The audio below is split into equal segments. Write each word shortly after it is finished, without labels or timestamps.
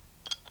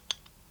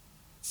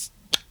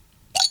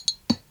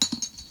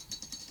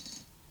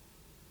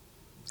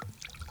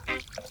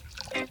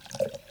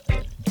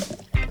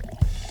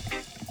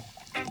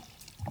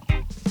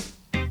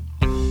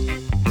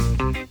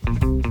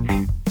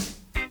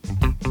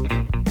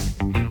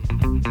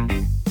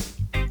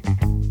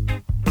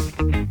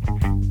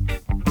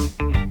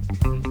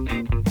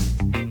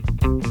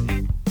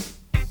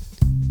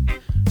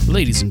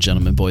Ladies and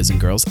gentlemen, boys and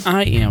girls,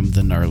 I am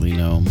the Gnarly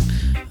Gnome.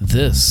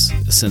 This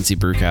is Cincy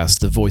Brewcast,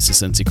 the voice of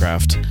Cincy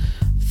Craft.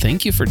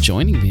 Thank you for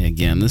joining me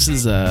again. This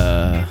is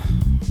a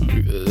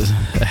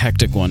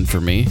hectic one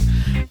for me.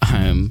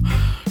 I'm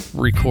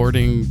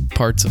recording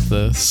parts of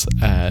this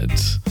at,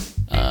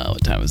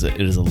 what time is it?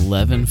 It is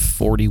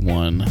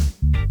 11:41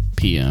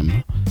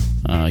 p.m.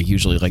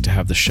 Usually like to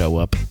have the show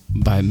up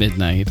by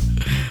midnight.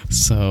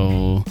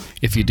 So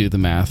if you do the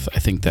math, I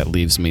think that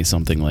leaves me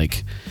something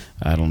like,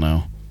 I don't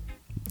know,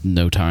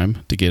 no time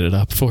to get it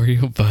up for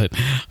you, but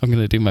I'm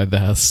going to do my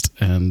best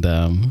and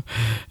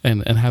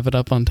have it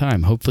up on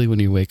time. Hopefully when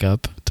you wake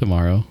up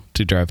tomorrow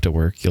to drive to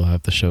work, you'll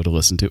have the show to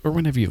listen to, or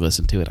whenever you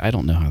listen to it. I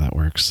don't know how that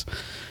works.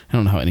 I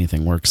don't know how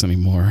anything works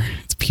anymore.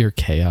 It's pure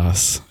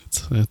chaos.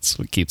 It's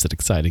what keeps it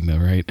exciting though,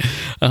 right?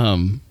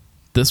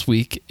 This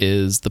week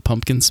is the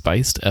pumpkin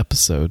spiced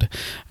episode.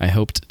 I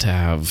hoped to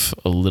have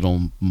a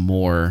little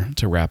more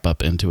to wrap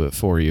up into it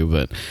for you,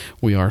 but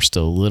we are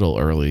still a little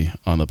early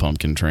on the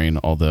pumpkin train,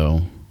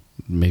 although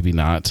maybe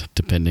not,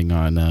 depending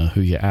on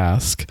who you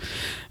ask.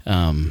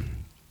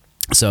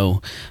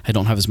 So I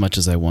don't have as much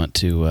as I want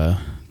to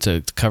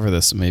cover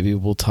this. Maybe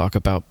we'll talk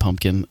about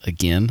pumpkin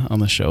again on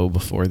the show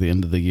before the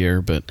end of the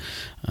year, but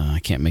I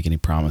can't make any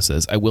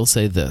promises. I will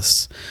say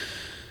this.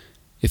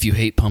 If you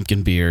hate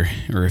pumpkin beer,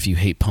 or if you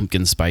hate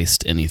pumpkin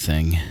spiced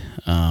anything,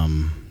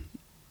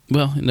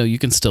 well, no, you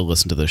can still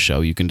listen to the show.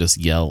 You can just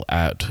yell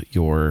at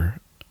your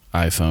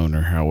iPhone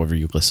or however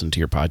you listen to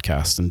your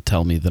podcast and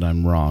tell me that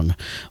I'm wrong.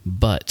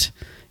 But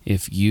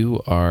if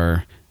you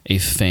are a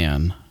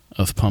fan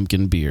of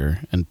pumpkin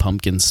beer and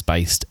pumpkin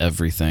spiced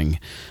everything,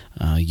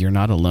 you're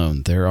not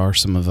alone. There are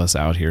some of us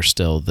out here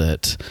still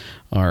that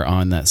are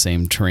on that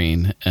same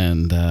train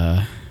and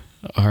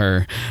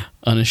are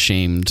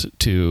unashamed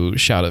to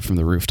shout it from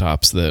the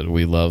rooftops that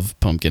we love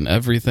pumpkin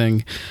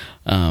everything.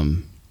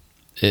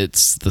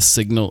 It's the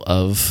signal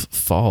of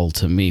fall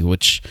to me,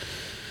 which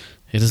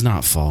it is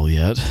not fall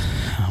yet,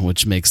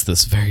 which makes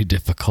this very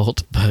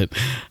difficult. But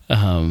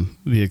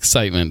the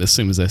excitement as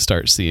soon as I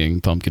start seeing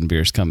pumpkin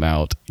beers come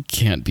out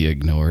can't be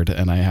ignored,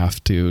 and I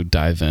have to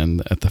dive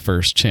in at the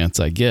first chance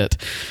I get,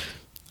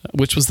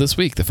 which was this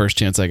week, the first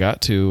chance I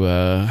got to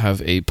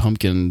have a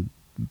pumpkin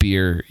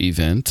beer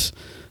event.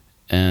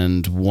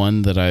 And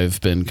one that I've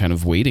been kind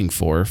of waiting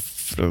for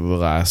the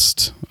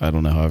last, I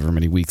don't know, however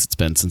many weeks it's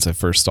been since I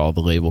first saw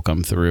the label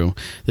come through,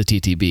 the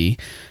TTB.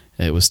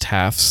 It was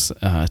Taft's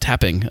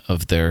tapping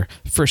of their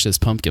Frisch's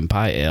Pumpkin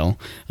Pie Ale,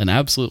 an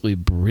absolutely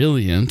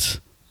brilliant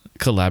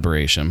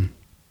collaboration.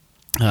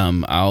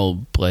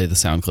 I'll play the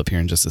sound clip here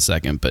in just a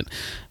second, but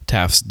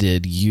Taft's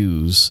did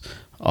use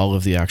all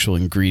of the actual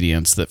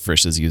ingredients that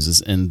Frisch's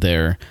uses in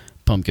their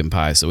pumpkin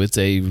pie, so it's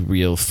a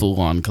real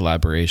full-on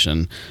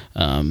collaboration.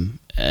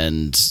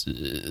 And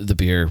the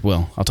beer,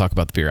 well, I'll talk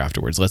about the beer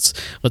afterwards. Let's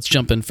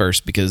jump in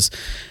first, because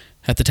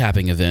at the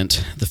tapping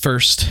event, the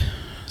first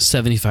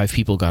 75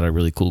 people got a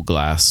really cool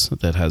glass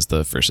that has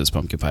the Frisch's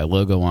Pumpkin Pie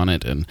logo on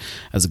it, and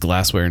as a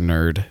glassware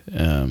nerd,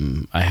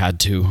 I had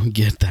to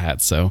get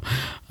that, so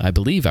I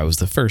believe I was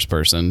the first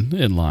person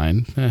in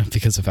line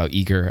because of how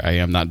eager I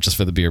am, not just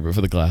for the beer, but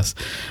for the glass.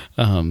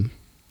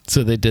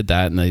 So they did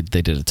that, and they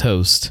did a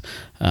toast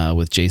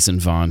with Jason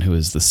Vaughn, who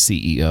is the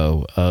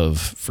CEO of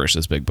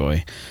Frisch's Big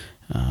Boy.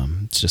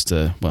 It's just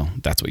well,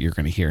 that's what you're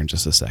going to hear in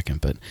just a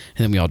second. And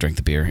then we all drank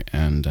the beer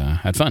and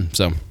had fun.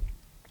 So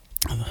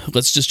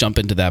let's just jump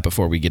into that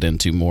before we get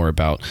into more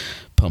about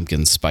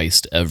pumpkin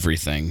spiced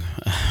everything,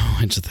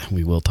 which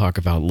we will talk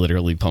about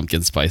literally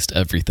pumpkin spiced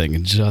everything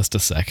in just a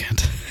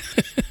second.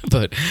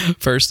 But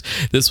first,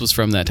 this was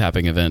from that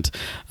tapping event.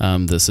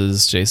 This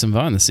is Jason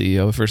Vaughn, the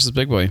CEO of Frisch's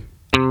Big Boy.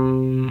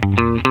 To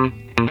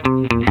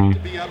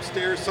be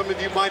upstairs. Some of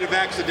you might have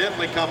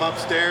accidentally come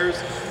upstairs,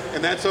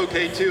 and that's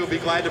okay too. I'll be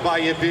glad to buy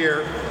you a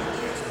beer.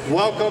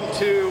 Welcome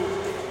to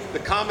the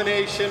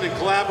combination and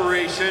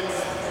collaboration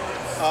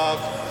of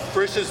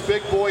Frisch's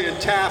Big Boy and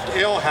Taft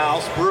Ale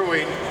House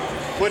Brewing,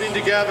 putting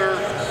together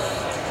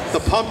the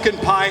Pumpkin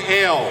Pie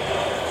Ale.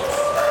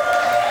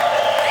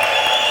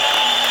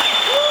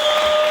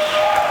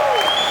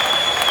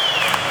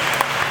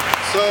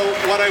 So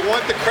what I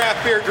want the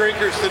craft beer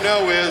drinkers to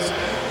know is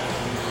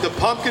the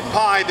pumpkin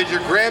pie that your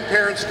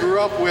grandparents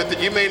grew up with,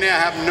 that you may now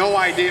have no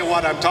idea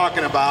what I'm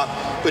talking about,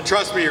 but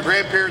trust me, your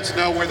grandparents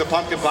know where the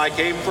pumpkin pie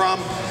came from.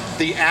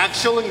 The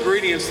actual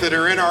ingredients that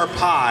are in our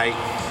pie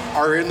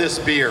are in this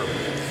beer.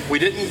 We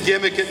didn't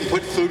gimmick it and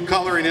put food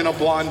coloring in a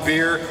blonde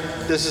beer.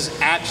 This is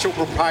actual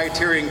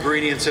proprietary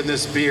ingredients in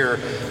this beer,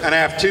 and I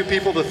have two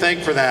people to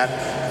thank for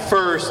that.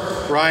 First,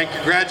 Ryan,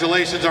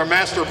 congratulations, our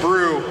master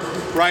brew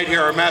right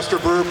here, our master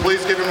brewer.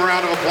 Please give him a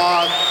round of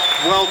applause.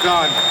 Well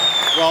done,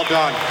 well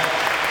done.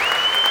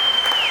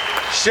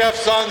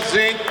 Chefs on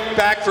Zinc,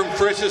 back from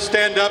Frisch's.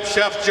 Stand up,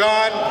 Chef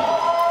John.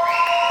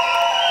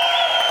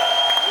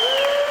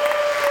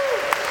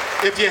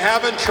 If you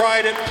haven't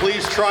tried it,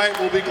 please try it.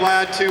 We'll be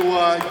glad to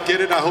get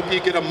it. I hope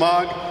you get a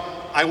mug.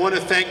 I want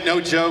to thank,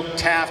 no joke,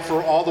 Taft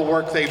for all the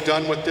work they've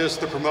done with this,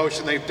 the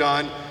promotion they've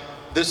done.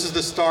 This is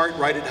the start,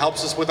 right? It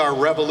helps us with our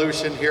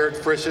revolution here at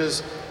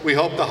Frisch's. We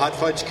hope the hot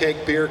fudge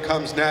cake beer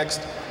comes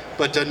next.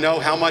 But to know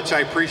how much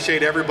I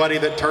appreciate everybody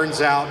that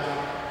turns out,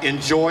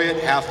 enjoy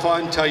it, have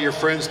fun, tell your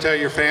friends, tell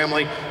your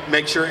family.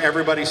 Make sure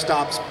everybody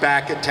stops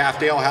back at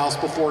Taft Ale House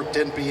before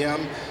 10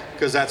 p.m.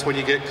 because that's when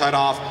you get cut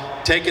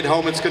off. Take it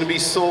home. It's going to be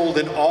sold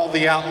in all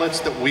the outlets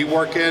that we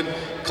work in: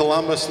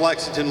 Columbus,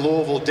 Lexington,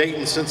 Louisville,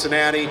 Dayton,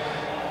 Cincinnati,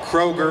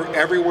 Kroger,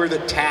 everywhere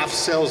that Taft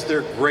sells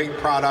their great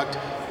product,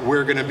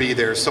 we're going to be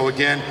there. So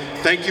again,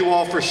 thank you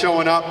all for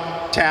showing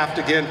up. Taft,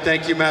 again,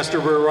 thank you, Master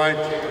Brewer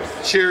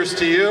Ryan. Cheers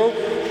to you.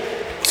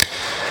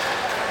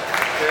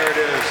 There it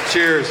is.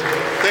 Cheers.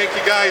 Thank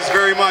you guys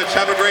very much.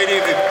 Have a great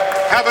evening.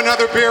 Have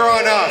another beer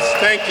on us.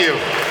 Thank you.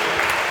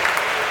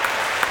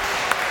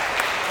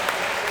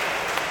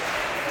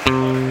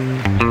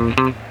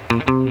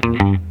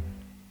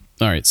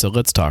 All right, so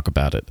let's talk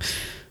about it.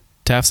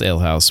 Taft's Ale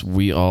House,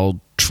 we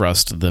all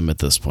trust them at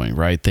this point,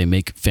 right? They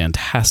make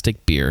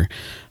fantastic beer.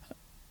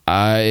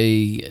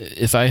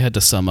 If I had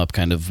to sum up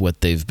kind of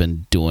what they've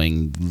been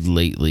doing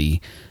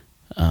lately,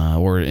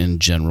 or in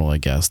general, I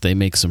guess, they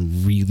make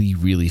some really,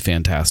 really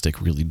fantastic,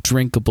 really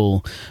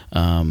drinkable,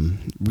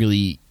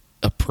 really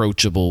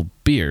approachable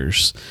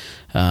beers.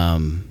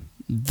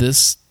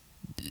 This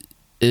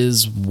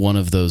is one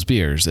of those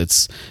beers.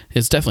 It's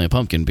definitely a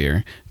pumpkin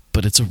beer,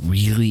 but it's a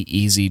really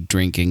easy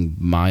drinking,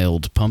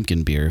 mild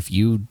pumpkin beer. If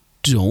you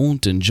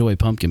don't enjoy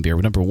pumpkin beer,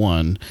 number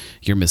one,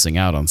 you're missing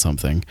out on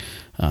something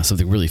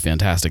really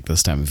fantastic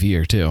this time of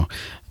year too.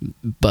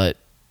 But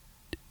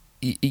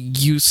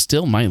you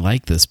still might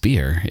like this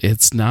beer.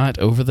 It's not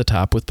over the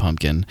top with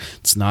pumpkin.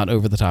 It's not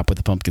over the top with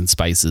the pumpkin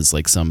spices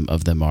like some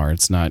of them are.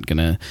 It's not going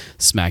to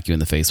smack you in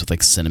the face with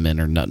like cinnamon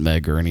or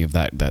nutmeg or any of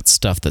that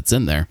stuff that's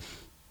in there.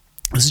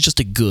 This is just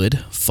a good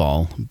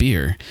fall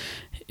beer.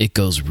 It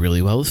goes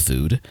really well with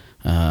food.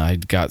 I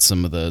got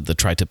some of the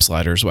tri-tip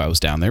sliders while I was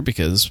down there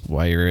because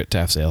while you're at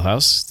Taft's Ale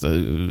House,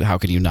 how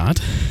can you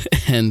not?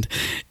 And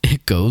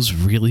it goes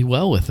really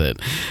well with it.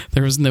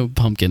 There was no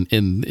pumpkin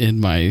in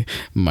my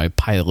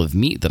pile of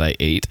meat that I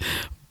ate,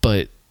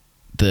 but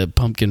the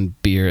pumpkin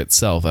beer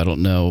itself, I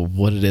don't know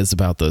what it is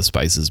about those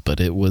spices, but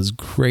it was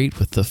great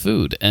with the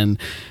food. And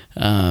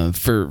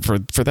for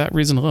that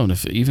reason alone,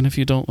 even if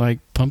you don't like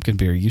pumpkin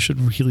beer, you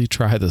should really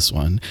try this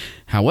one.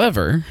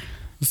 However,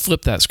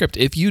 flip that script.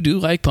 If you do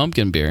like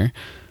pumpkin beer,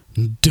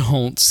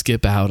 don't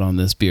skip out on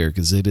this beer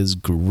because it is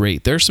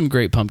great. There's some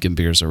great pumpkin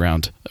beers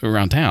around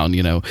town.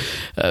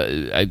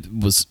 I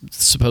was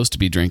supposed to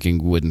be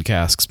drinking Wooden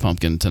Casks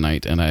pumpkin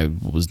tonight, and I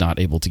was not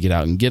able to get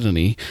out and get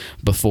any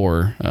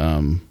before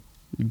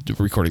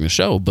recording the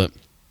show. But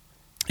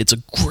it's a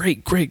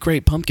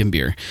great pumpkin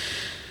beer.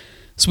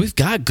 So we've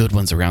got good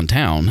ones around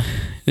town.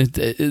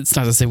 It's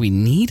not to say we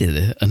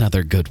needed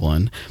another good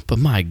one, but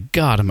my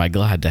God, am I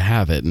glad to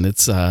have it. And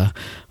it's a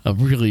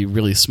really,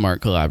 really smart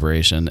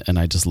collaboration, and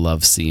I just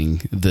love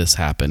seeing this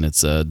happen.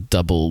 It's a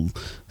double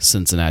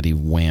Cincinnati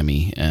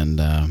whammy,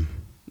 and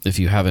if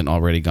you haven't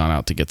already gone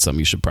out to get some,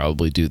 you should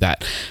probably do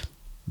that.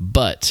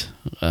 But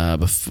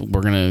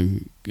we're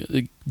going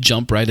to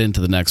jump right into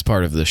the next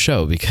part of the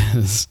show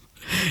because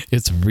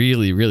it's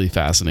really, really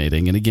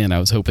fascinating. And again, I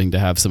was hoping to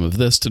have some of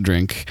this to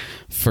drink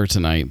for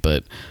tonight,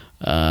 but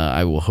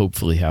I will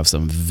hopefully have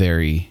some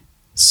very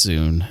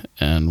soon,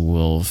 and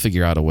we'll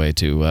figure out a way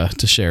to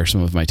share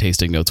some of my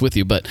tasting notes with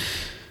you. But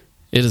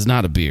it is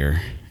not a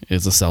beer.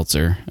 It's a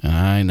seltzer. And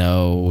I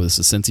know this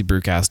is Cincy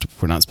Brewcast.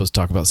 We're not supposed to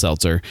talk about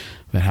seltzer,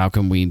 but how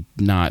can we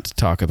not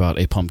talk about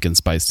a pumpkin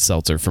spiced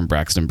seltzer from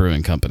Braxton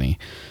Brewing Company?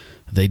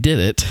 They did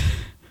it.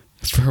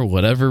 For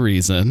whatever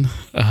reason.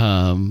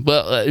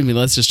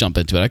 Let's just jump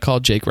into it. I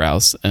called Jake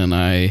Rouse and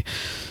I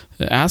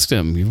asked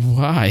him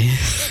why.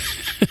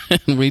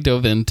 And we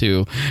dove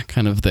into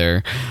kind of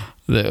their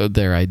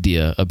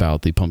idea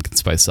about the pumpkin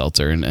spice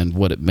seltzer and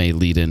what it may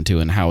lead into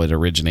and how it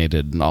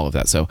originated and all of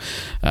that. So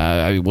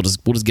we'll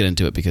just get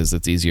into it because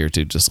it's easier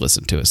to just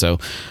listen to it. So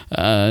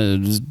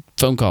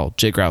phone call,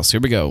 Jake Rouse. Here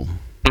we go.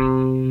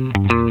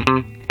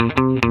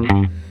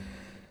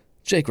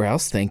 Jake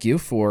Rouse, thank you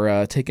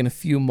for taking a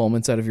few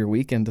moments out of your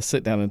weekend to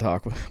sit down and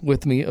talk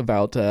with me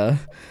about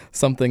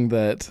something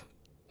that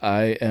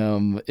I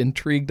am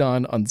intrigued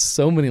on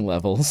so many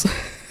levels.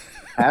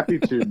 Happy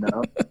to.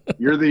 No,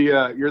 you're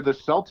the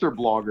seltzer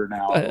blogger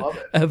now. I love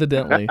it.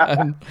 Evidently,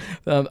 I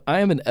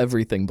am an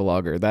everything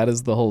blogger. That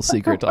is the whole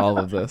secret to all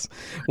of this.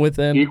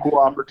 Within equal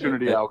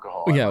opportunity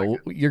alcohol. Yeah,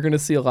 you're going to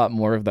see a lot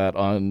more of that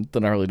on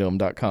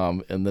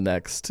thegnarlydome.com in the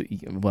next.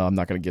 Well, I'm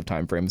not going to give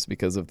time frames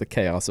because of the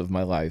chaos of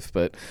my life,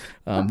 but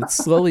it's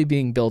slowly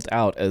being built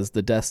out as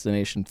the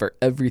destination for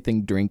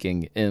everything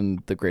drinking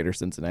in the greater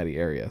Cincinnati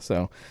area.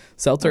 So,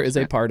 seltzer is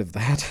a part of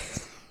that.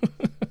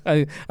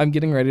 I'm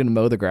getting ready to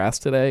mow the grass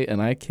today,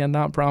 and I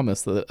cannot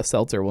promise that a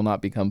seltzer will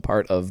not become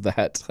part of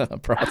that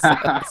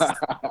process.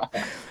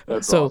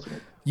 So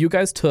awesome. You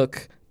guys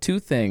took two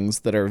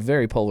things that are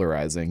very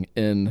polarizing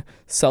in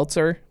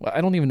seltzer. Well, I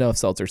don't even know if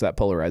seltzer's that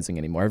polarizing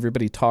anymore.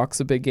 Everybody talks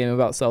a big game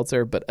about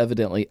seltzer, but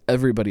evidently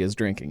everybody is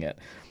drinking it.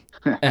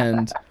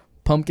 And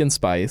pumpkin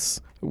spice,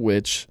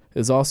 which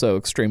is also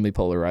extremely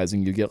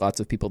polarizing. You get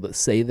lots of people that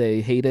say they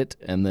hate it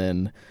and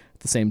then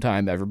the same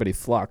time everybody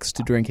flocks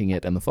to drinking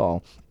it in the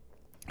fall.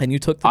 And you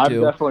took the I'm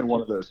two. definitely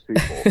one of those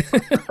people.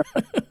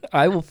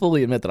 I will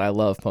fully admit that I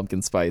love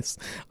pumpkin spice.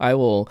 I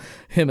will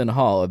him and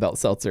haw about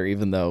seltzer,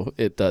 even though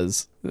it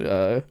does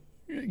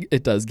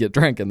get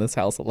drank in this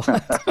house a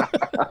lot.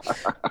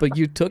 But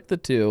you took the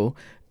two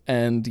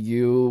and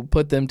you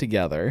put them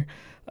together.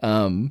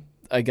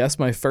 I guess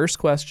my first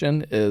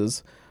question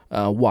is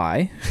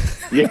why?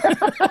 Yeah.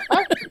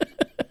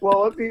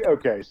 Well,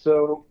 okay.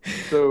 So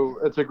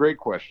it's a great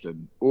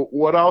question.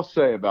 What I'll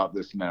say about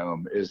this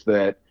gnome is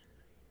that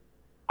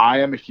I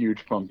am a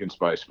huge pumpkin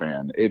spice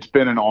fan. It's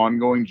been an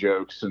ongoing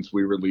joke since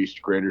we released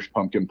Grader's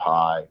Pumpkin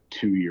Pie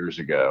 2 years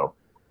ago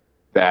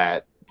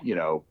that,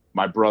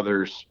 my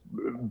brother's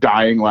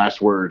dying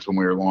last words when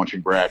we were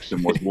launching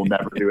Braxton was, we'll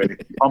never do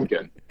anything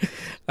pumpkin.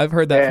 I've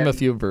heard that from a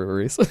few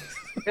breweries.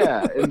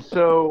 Yeah.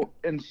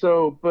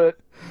 But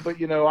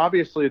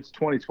obviously it's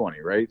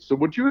 2020, right? So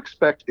would you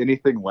expect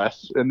anything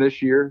less in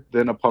this year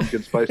than a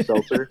pumpkin spice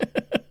seltzer?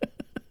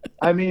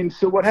 I mean,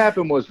 so what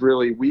happened was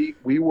really we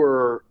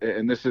were,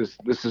 and this is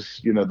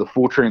the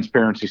full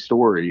transparency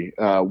story.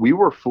 We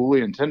were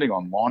fully intending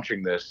on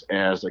launching this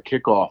as a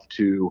kickoff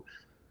to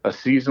a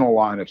seasonal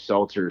line of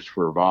seltzers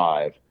for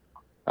Vive.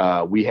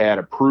 We had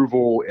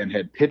approval and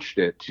had pitched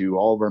it to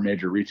all of our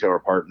major retailer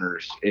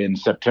partners in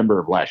September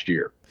of last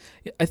year.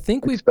 I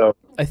think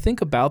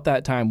about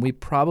that time we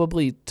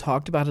probably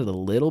talked about it a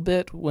little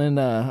bit when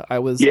I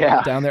was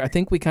down there. I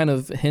think we kind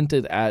of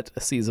hinted at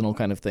a seasonal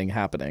kind of thing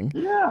happening.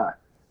 Yeah.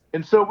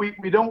 And so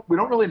we don't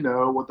really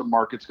know what the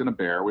market's going to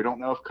bear. We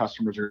don't know if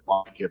customers are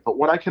going to like it. But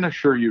what I can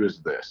assure you is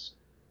this.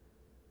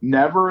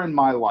 Never in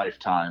my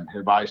lifetime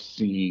have I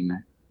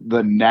seen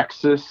the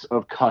nexus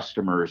of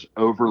customers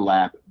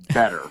overlap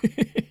better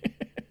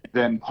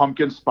than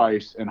pumpkin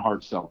spice and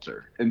hard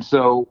seltzer. And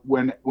so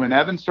when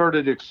Evan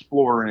started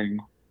exploring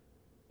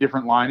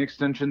different line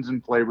extensions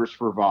and flavors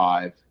for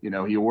Vive,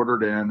 he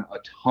ordered in a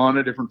ton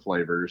of different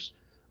flavors.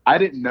 I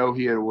didn't know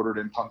he had ordered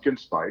in pumpkin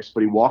spice,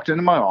 but he walked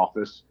into my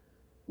office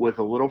with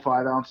a little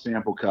 5-ounce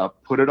sample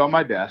cup, put it on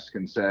my desk,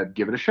 and said,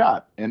 "Give it a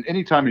shot." And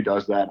anytime he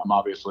does that, I'm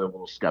obviously a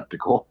little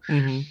skeptical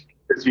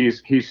because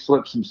he's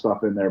slipped some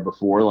stuff in there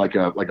before, like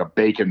a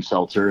bacon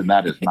seltzer, and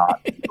that is not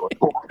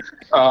enjoyable.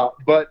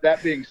 But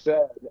that being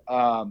said,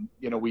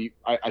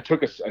 I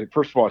took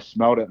first of all, I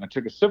smelled it and I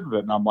took a sip of it,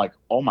 and I'm like,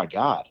 "Oh my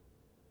god!"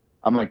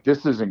 I'm like,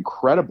 "This is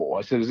incredible."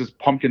 I said, "Is this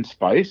pumpkin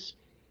spice?"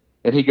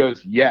 And he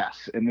goes,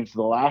 "Yes," and it's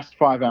the last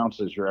 5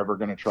 ounces you're ever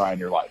going to try in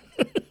your life.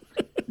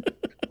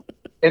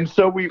 And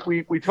so we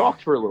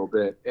talked for a little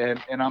bit,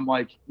 and I'm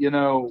like,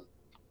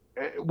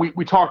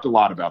 we talked a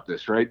lot about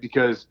this, right?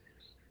 Because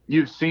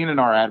you've seen in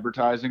our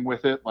advertising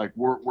with it, like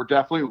we're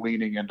definitely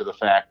leaning into the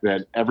fact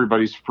that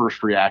everybody's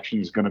first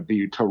reaction is going to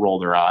be to roll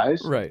their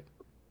eyes. Right.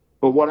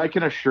 But what I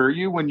can assure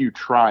you when you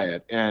try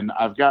it, and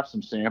I've got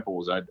some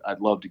samples, I'd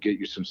love to get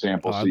you some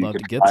samples so you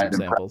can try it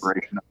in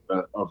preparation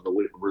of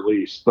the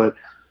release. But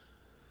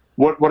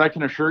what I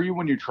can assure you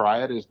when you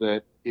try it is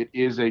that it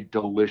is a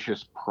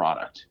delicious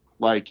product.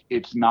 Like,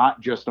 it's not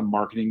just a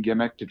marketing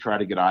gimmick to try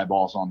to get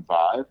eyeballs on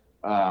Vive.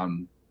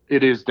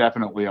 It is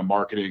definitely a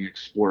marketing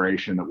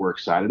exploration that we're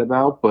excited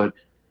about, but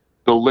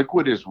the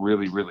liquid is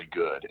really, really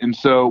good. And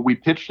so we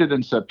pitched it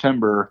in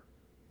September,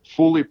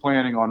 fully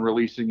planning on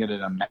releasing it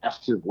in a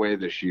massive way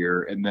this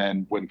year. And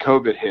then when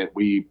COVID hit,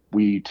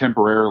 we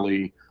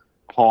temporarily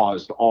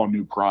paused all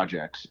new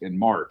projects in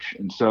March.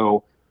 And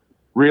so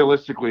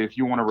realistically, if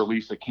you want to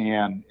release a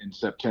can in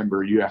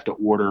September, you have to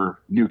order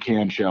new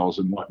can shells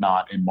and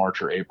whatnot in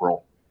March or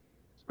April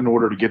in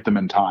order to get them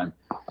in time.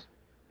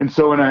 And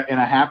so in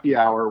a happy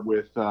hour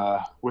with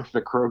the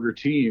Kroger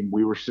team,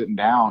 we were sitting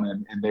down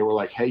and they were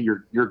like, "Hey,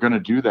 you're going to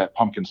do that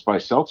pumpkin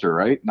spice seltzer,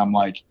 right?" And I'm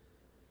like,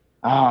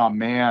 "Oh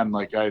man,"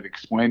 like I'd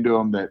explained to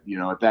them that,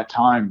 at that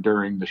time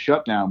during the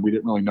shutdown, we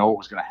didn't really know what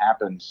was going to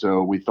happen.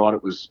 So we thought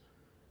it was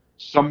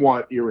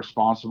somewhat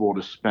irresponsible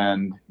to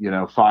spend,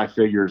 5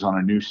 figures on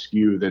a new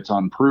SKU that's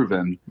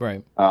unproven,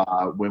 right?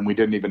 When we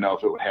didn't even know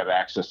if it would have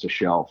access to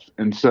shelf.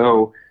 And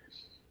so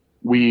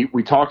we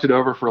talked it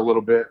over for a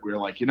little bit. We were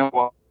like, you know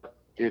what,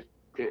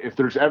 if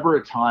there's ever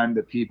a time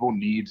that people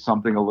need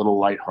something a little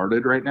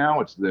lighthearted right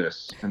now, it's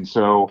this. And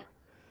so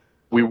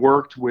we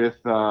worked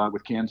with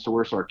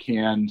CanSource, our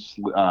can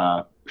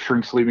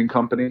shrink sleeving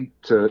company,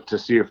 to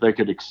see if they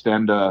could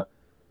extend a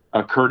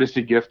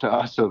courtesy gift to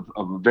us of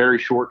a very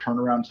short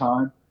turnaround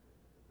time.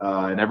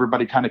 And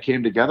everybody kind of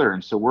came together.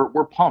 And so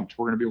we're pumped.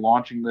 We're going to be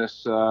launching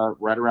this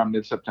right around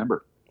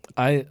mid-September.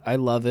 I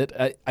love it.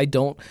 I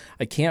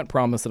can't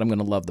promise that I'm going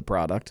to love the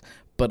product,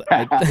 but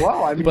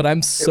but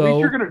I'm so, at least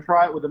you're going to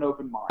try it with an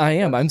open mind. I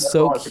am. I'm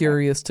so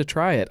curious to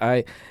try it.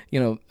 I'm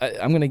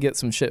going to get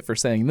some shit for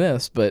saying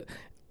this, but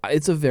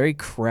it's a very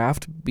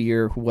craft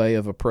beer way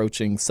of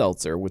approaching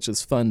seltzer, which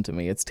is fun to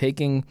me. It's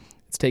taking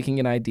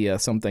an idea,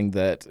 something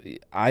that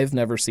I've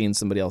never seen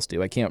somebody else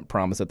do. I can't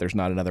promise that there's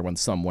not another one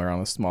somewhere on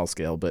a small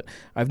scale, but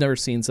I've never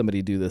seen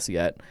somebody do this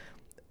yet.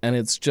 And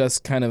it's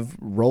just kind of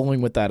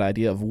rolling with that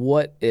idea of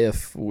what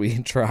if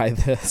we try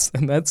this?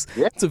 And it's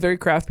a very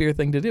craft beer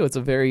thing to do. It's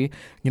a very,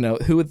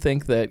 who would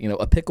think that,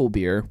 a pickle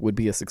beer would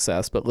be a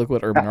success, but look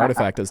what Urban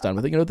Artifact has done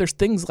with it. There's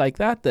things like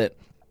that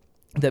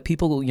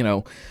people,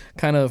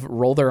 kind of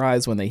roll their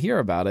eyes when they hear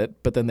about it,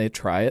 but then they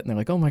try it and they're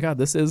like, oh my God,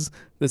 this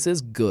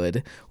is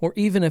good. Or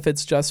even if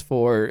it's just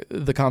for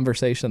the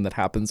conversation that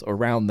happens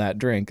around that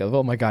drink of,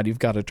 oh my God, you've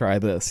got to try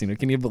this.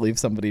 Can you believe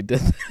somebody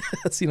did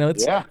this?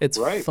 It's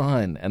right.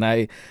 Fun. And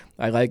I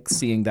like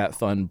seeing that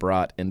fun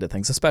brought into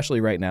things, especially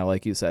right now.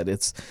 Like you said,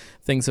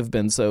 things have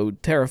been so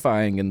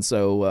terrifying and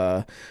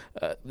so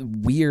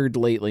weird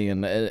lately,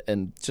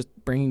 and just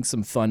bringing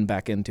some fun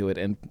back into it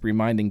and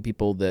reminding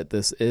people that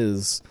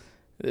this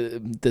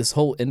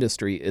whole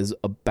industry is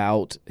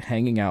about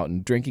hanging out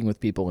and drinking with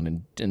people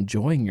and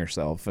enjoying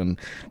yourself, and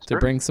to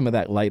bring some of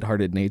that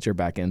lighthearted nature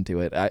back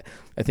into it. I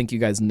think you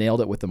guys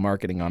nailed it with the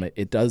marketing on it.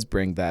 It does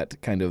bring that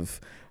kind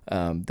of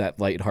that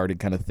lighthearted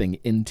kind of thing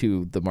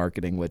into the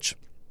marketing, which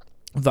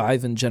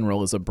Vive in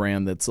general is a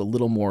brand that's a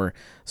little more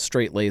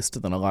straight-laced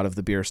than a lot of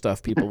the beer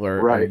stuff people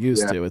are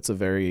used to. It's a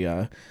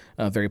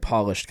very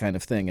polished kind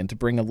of thing, and to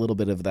bring a little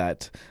bit of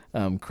that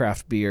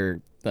craft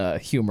beer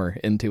humor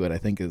into it, I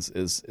think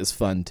is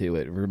fun too.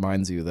 It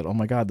reminds you that, oh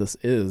my God, this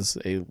is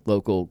a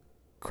local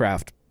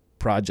craft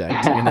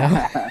project.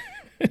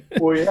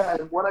 Well, yeah,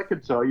 and what I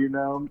could tell you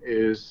now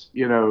is,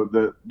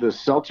 the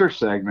seltzer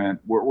segment,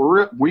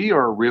 we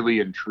are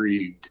really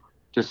intrigued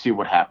to see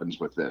what happens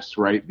with this,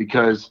 right?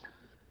 Because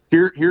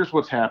here's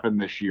what's happened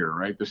this year,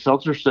 right? The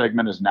seltzer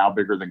segment is now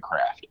bigger than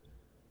craft.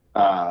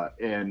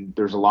 And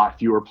there's a lot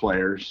fewer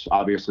players.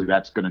 Obviously,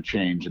 that's going to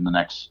change in the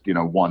next,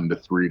 1 to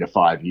 3 to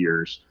 5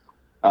 years.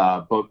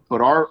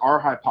 But our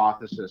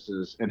hypothesis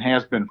is, and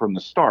has been from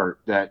the start,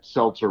 that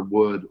seltzer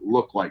would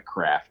look like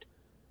craft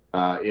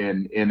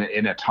in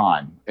a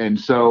time. And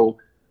so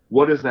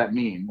what does that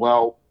mean?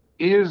 Well,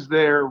 is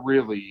there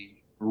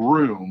really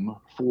room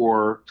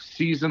for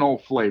seasonal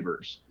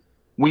flavors?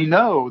 We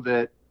know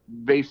that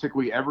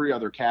basically every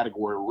other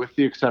category, with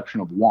the exception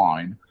of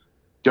wine,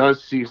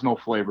 does seasonal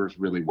flavors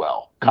really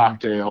well.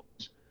 Cocktails,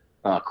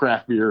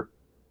 craft beer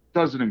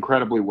does it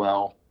incredibly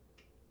well,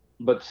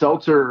 but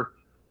seltzer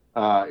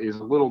is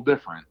a little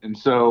different. And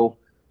so,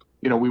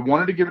 we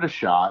wanted to give it a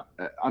shot.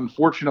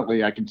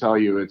 Unfortunately, I can tell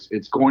you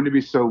it's going to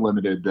be so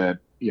limited that,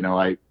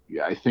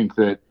 I think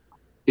that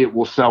it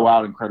will sell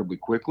out incredibly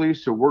quickly.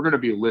 So we're going to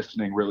be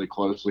listening really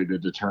closely to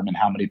determine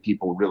how many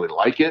people really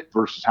like it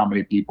versus how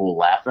many people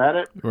laugh at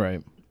it.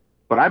 Right.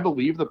 But I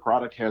believe the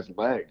product has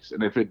legs.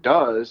 And if it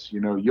does,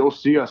 you'll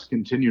see us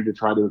continue to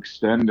try to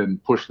extend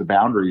and push the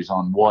boundaries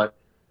on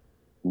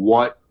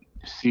what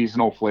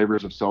seasonal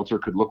flavors of seltzer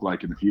could look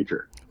like in the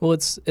future. Well,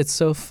 it's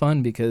so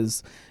fun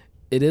because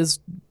it is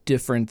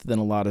different than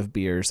a lot of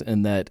beers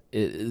in that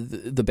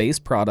the base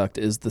product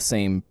is the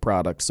same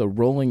product. So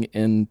rolling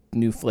in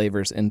new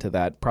flavors into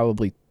that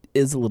probably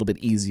is a little bit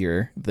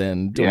easier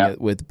than doing it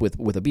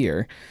with a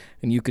beer.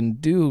 And you can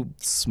do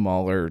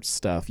smaller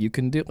stuff. You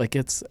can do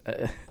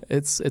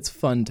it's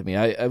fun to me.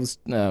 I was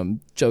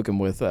joking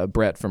with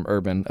Brett from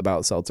Urban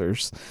about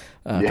seltzers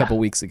a couple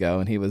weeks ago,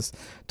 and he was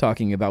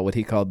talking about what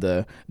he called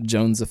the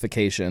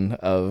Jonesification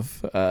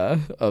of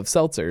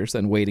seltzers,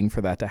 and waiting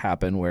for that to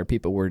happen, where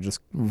people were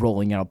just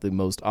rolling out the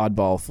most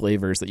oddball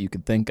flavors that you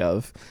could think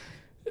of,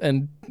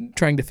 and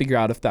trying to figure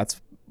out if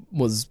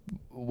was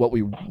what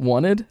we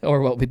wanted or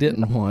what we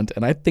didn't want.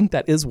 And I think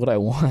that is what I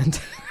want.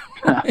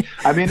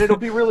 I mean, it'll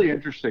be really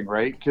interesting,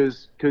 right?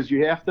 Because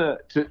you have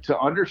to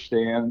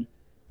understand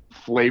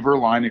flavor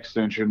line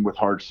extension with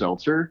hard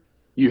seltzer,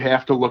 you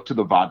have to look to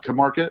the vodka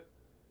market,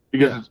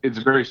 because it's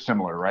very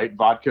similar, right?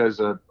 Vodka is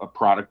a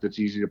product that's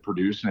easy to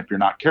produce. And if you're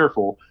not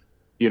careful,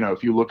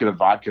 if you look at a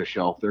vodka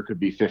shelf, there could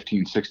be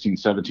 15, 16,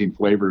 17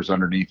 flavors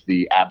underneath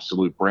the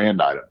absolute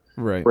brand item,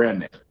 brand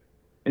name.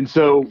 And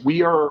so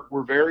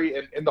we're very,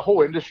 and the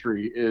whole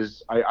industry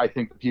is, I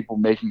think, the people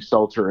making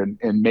seltzer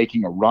and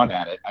making a run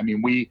at it. I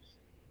mean,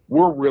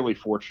 we're really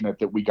fortunate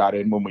that we got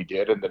in when we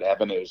did, and that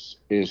Evan is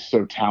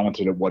so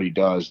talented at what he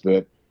does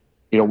that,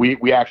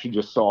 we actually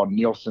just saw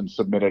Nielsen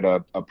submitted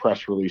a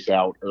press release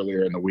out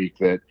earlier in the week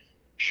that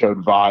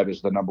showed Vive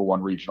as the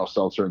 #1 regional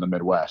seltzer in the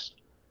Midwest.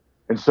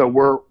 And so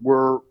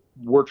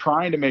we're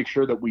trying to make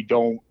sure that we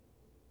don't,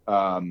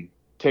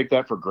 take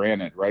that for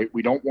granted, right?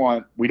 We don't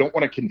want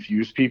to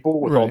confuse people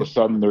with all of a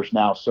sudden there's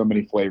now so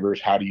many flavors.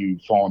 How do you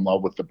fall in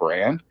love with the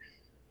brand?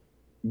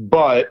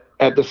 But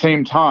at the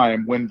same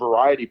time, when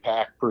Variety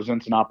Pack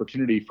presents an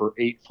opportunity for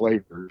 8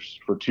 flavors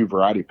for 2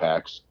 variety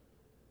packs,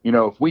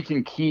 if we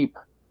can keep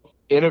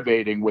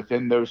innovating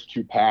within those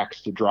 2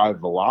 packs to drive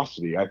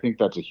velocity, I think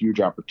that's a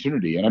huge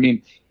opportunity. And I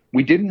mean,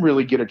 we didn't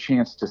really get a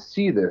chance to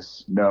see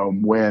this,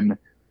 Noam,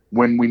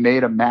 when we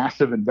made a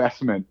massive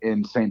investment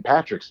in St.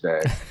 Patrick's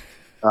Day.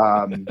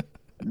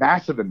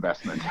 Massive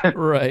investment.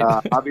 Right.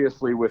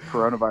 Obviously, with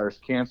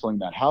coronavirus canceling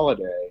that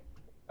holiday,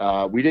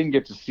 we didn't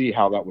get to see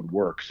how that would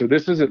work. So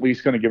this is at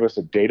least going to give us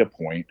a data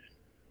point.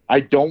 I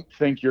don't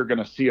think you're going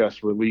to see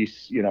us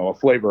release, a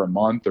flavor a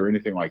month or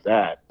anything like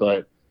that.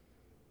 But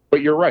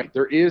But you're right.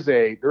 There is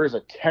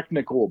a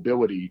technical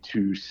ability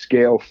to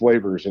scale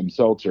flavors in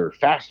seltzer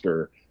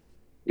faster.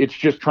 It's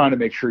just trying to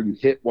make sure you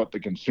hit what the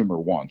consumer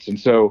wants. And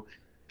so,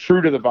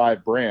 true to the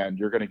Vive brand,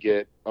 you're going to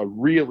get a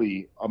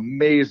really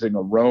amazing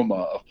aroma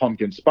of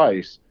pumpkin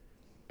spice,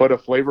 but a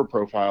flavor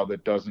profile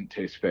that doesn't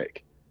taste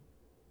fake.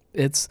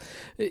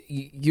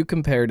 You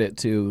compared it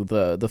to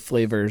the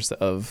flavors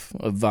of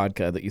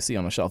vodka that you see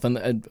on a shelf,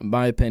 and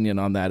my opinion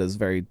on that is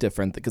very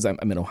different because I'm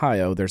in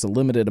Ohio. There's a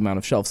limited amount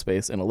of shelf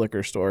space in a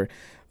liquor store.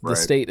 The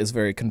state is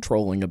very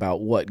controlling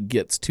about what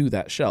gets to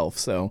that shelf,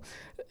 so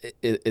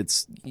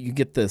it's you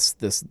get this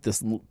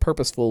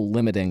purposeful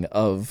limiting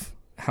of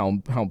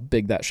how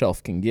big that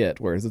shelf can get,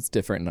 whereas it's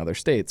different in other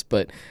states.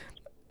 But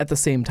at the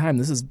same time,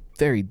 this is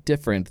very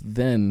different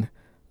than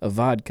a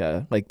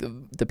vodka. Like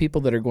the people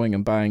that are going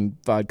and buying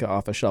vodka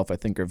off a shelf, I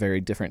think, are very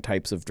different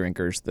types of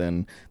drinkers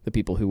than the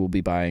people who will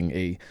be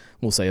buying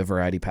we'll say a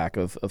variety pack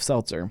of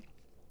seltzer.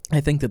 I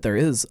think that there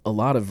is a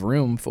lot of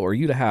room for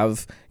you to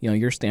have,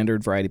 your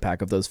standard variety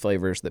pack of those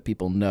flavors that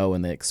people know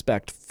and they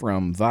expect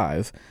from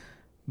Vive,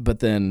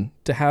 but then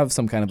to have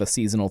some kind of a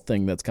seasonal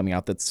thing that's coming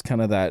out that's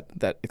kind of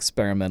that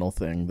experimental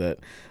thing that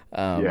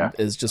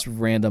is just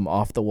random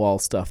off the wall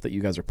stuff that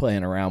you guys are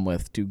playing around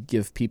with to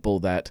give people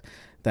that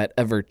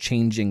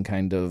ever-changing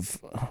kind of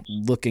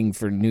looking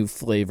for new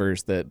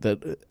flavors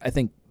that I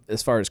think,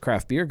 as far as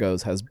craft beer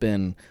goes, has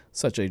been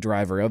such a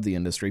driver of the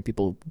industry.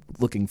 People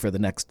looking for the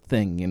next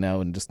thing,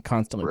 and just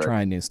constantly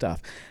trying new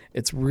stuff.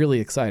 It's really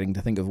exciting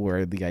to think of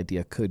where the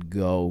idea could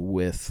go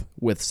with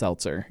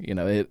seltzer.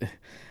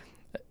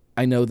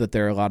 I know that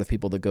there are a lot of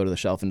people that go to the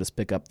shelf and just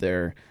pick up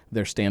their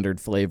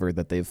standard flavor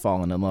that they've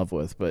fallen in love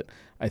with. But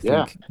I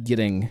think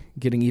getting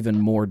even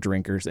more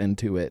drinkers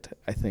into it,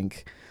 I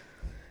think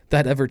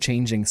that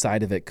ever-changing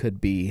side of it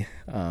could be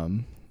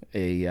I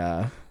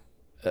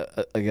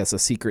guess a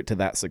secret to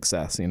that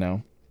success,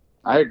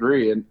 I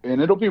agree. And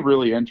it'll be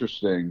really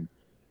interesting,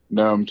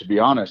 Noam, to be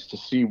honest, to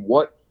see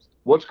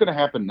what's going to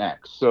happen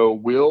next. So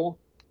will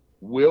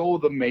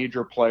the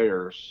major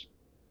players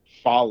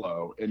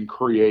follow and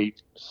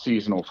create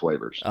seasonal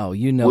flavors? Oh,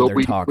 they're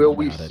talking about it. Will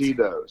we see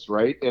those,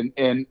 right?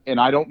 And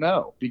I don't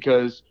know,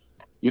 because,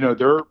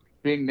 they're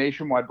being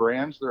nationwide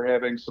brands. They're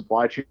having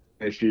supply chain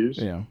issues.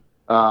 Yeah.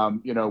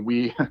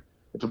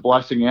 It's a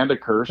blessing and a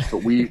curse,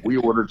 but we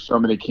ordered so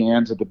many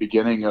cans at the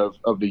beginning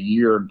of the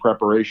year in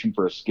preparation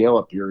for a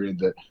scale-up period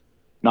that,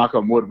 knock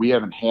on wood, we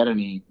haven't had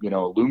any,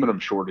 aluminum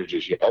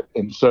shortages yet.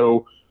 And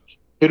so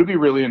it'll be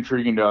really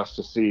intriguing to us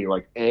to see,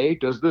 like, A,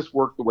 does this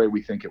work the way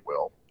we think it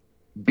will?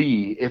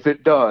 B, if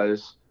it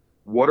does,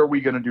 what are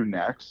we going to do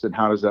next, and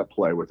how does that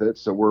play with it?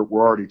 So we're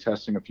already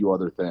testing a few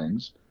other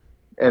things.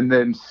 And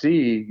then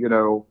C,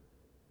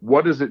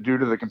 what does it do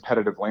to the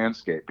competitive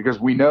landscape? Because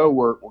we know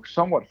we're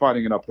somewhat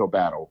fighting an uphill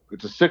battle.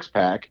 It's a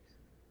six-pack,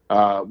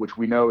 which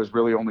we know is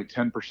really only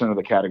 10% of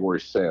the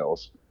category's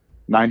sales.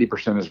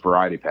 90% is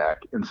variety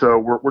pack. And so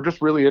we're just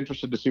really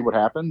interested to see what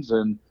happens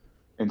and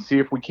see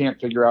if we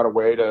can't figure out a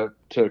way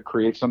to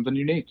create something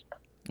unique.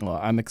 Well,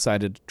 I'm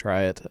excited to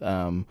try it.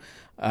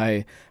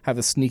 I have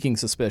a sneaking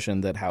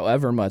suspicion that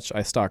however much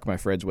I stock my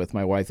fridge with,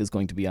 my wife is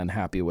going to be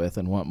unhappy with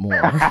and want more.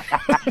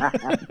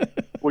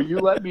 Well, you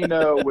let me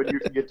know when you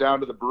can get down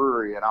to the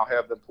brewery, and I'll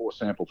have them pull a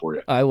sample for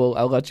you. I will.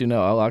 I'll let you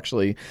know. I'll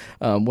actually,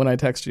 when I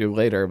text you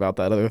later about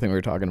that other thing we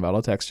were talking about,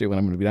 I'll text you when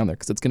I'm going to be down there,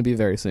 because it's going to be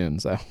very soon.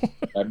 So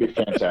that'd be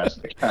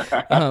fantastic.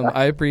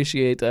 I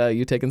appreciate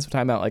you taking some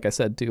time out, like I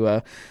said,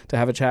 to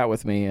have a chat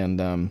with me,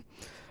 and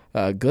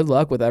good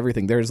luck with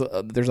everything. There's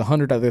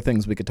 100 other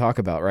things we could talk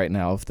about right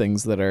now, of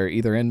things that are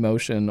either in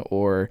motion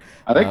or.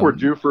 I think we're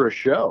due for a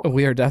show.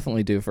 We are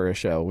definitely due for a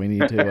show. We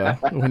need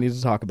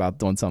to talk about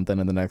doing something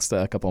in the next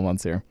couple of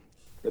months here.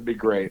 That'd be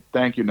great.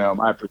 Thank you, Noam.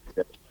 I appreciate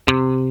it.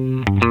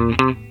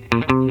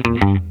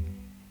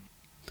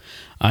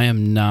 I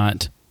am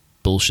not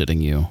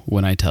bullshitting you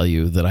when I tell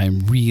you that I'm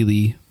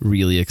really,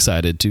 really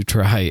excited to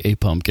try a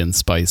pumpkin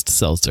spiced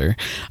seltzer.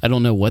 I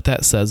don't know what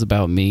that says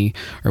about me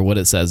or what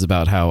it says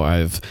about how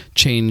I've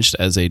changed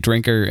as a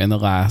drinker in the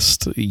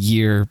last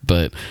year,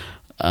 but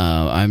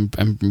I'm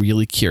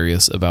really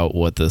curious about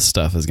what this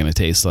stuff is going to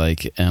taste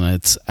like, and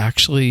it's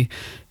actually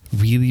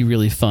really,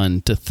 really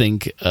fun to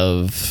think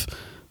of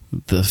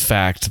the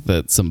fact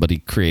that somebody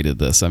created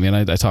this. I mean,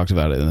 I talked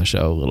about it in the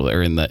show a little bit,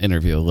 or in the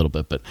interview a little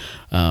bit, but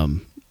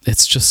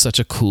it's just such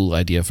a cool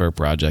idea for a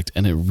project,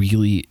 and it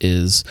really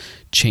is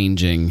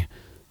changing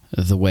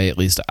the way at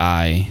least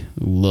I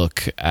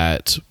look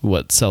at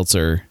what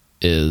seltzer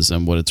is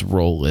and what its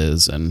role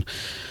is and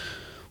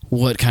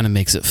what kind of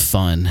makes it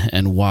fun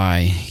and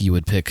why you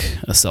would pick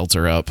a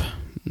seltzer up,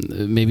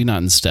 maybe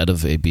not instead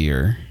of a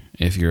beer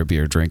if you're a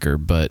beer drinker,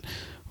 but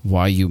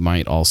why you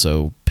might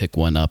also pick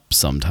one up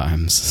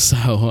sometimes.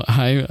 So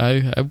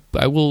I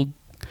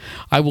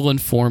will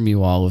inform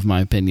you all of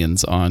my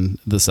opinions on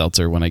the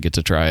seltzer when I get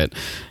to try it,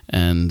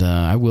 and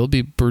I will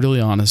be brutally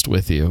honest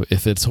with you.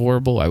 If it's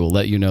horrible, I will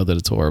let you know that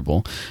it's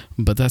horrible,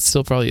 but that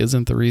still probably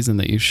isn't the reason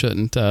that you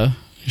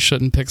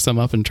shouldn't pick some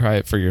up and try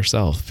it for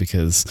yourself,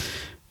 because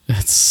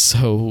it's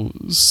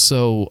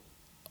so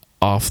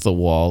off the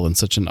wall and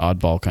such an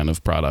oddball kind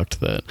of product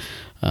that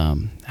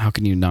how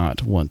can you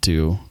not want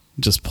to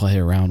just play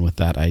around with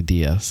that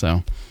idea?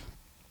 So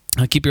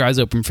keep your eyes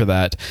open for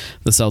that.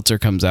 The seltzer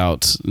comes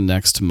out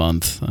next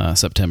month,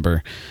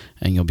 September,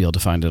 and you'll be able to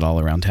find it all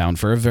around town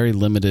for a very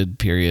limited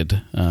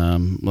period.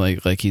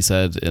 Like he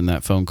said in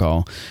that phone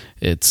call,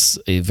 it's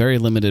a very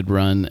limited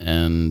run,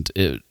 and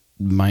it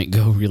might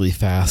go really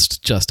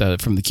fast just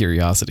from the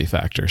curiosity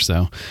factor.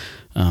 So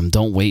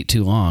don't wait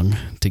too long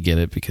to get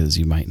it, because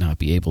you might not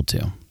be able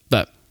to.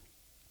 But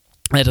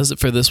that does it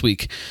for this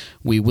week.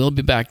 We will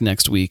be back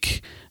next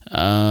week.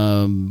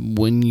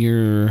 When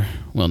you're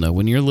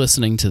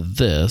listening to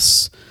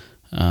this,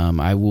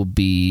 I will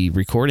be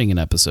recording an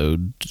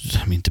episode,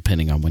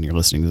 depending on when you're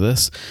listening to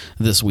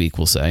this week,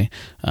 we'll say,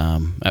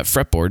 at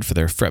Fretboard for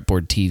their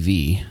Fretboard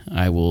TV.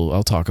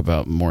 I'll talk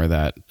about more of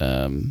that.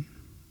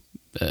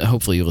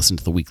 Hopefully you listen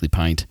to the Weekly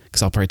Pint,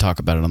 because I'll probably talk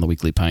about it on the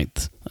Weekly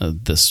Pint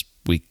this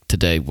week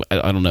today.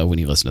 I don't know when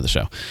you listen to the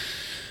show,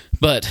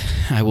 but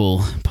I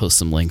will post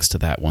some links to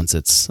that once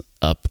it's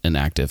up and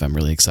active. I'm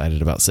really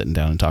excited about sitting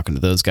down and talking to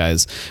those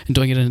guys and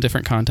doing it in a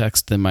different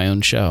context than my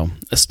own show,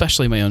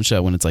 especially my own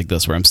show when it's like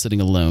this, where I'm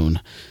sitting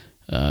alone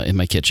in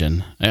my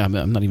kitchen. I'm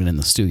not even in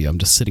the studio. I'm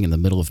just sitting in the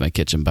middle of my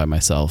kitchen by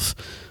myself.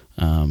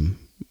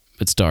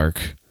 It's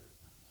dark.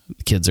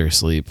 The kids are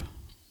asleep.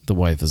 The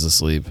wife is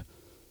asleep.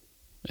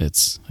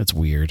 It's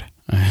weird.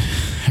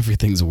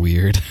 Everything's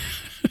weird.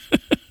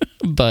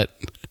 But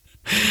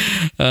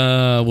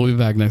we'll be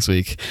back next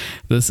week.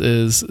 This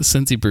is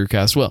Cincy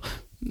Brewcast. Well,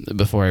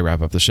 before I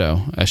wrap up the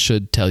show, I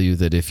should tell you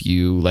that if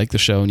you like the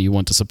show and you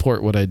want to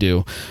support what I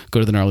do, go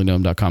to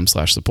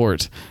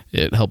thenarlygnome.com/support.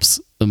 It helps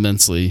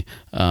immensely.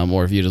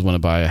 Or if you just want to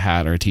buy a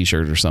hat or a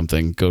t-shirt or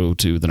something, go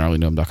to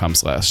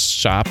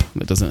thenarlygnome.com/shop.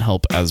 It doesn't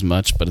help as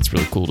much, but it's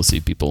really cool to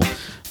see people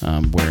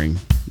wearing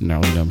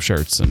Gnarly Gnome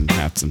shirts and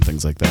hats and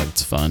things like that.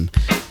 It's fun,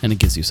 and it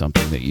gives you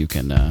something that you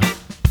can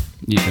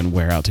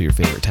wear out to your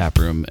favorite tap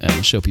room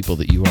and show people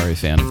that you are a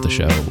fan of the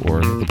show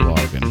or the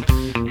blog, and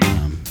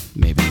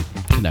maybe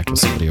connect with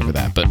somebody over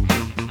that. But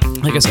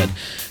like I said,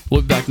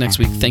 we'll be back next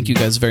week. Thank you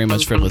guys very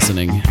much for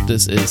listening.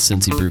 This is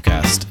Cincy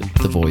Brewcast,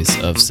 the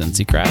voice of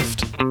Cincy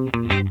Craft.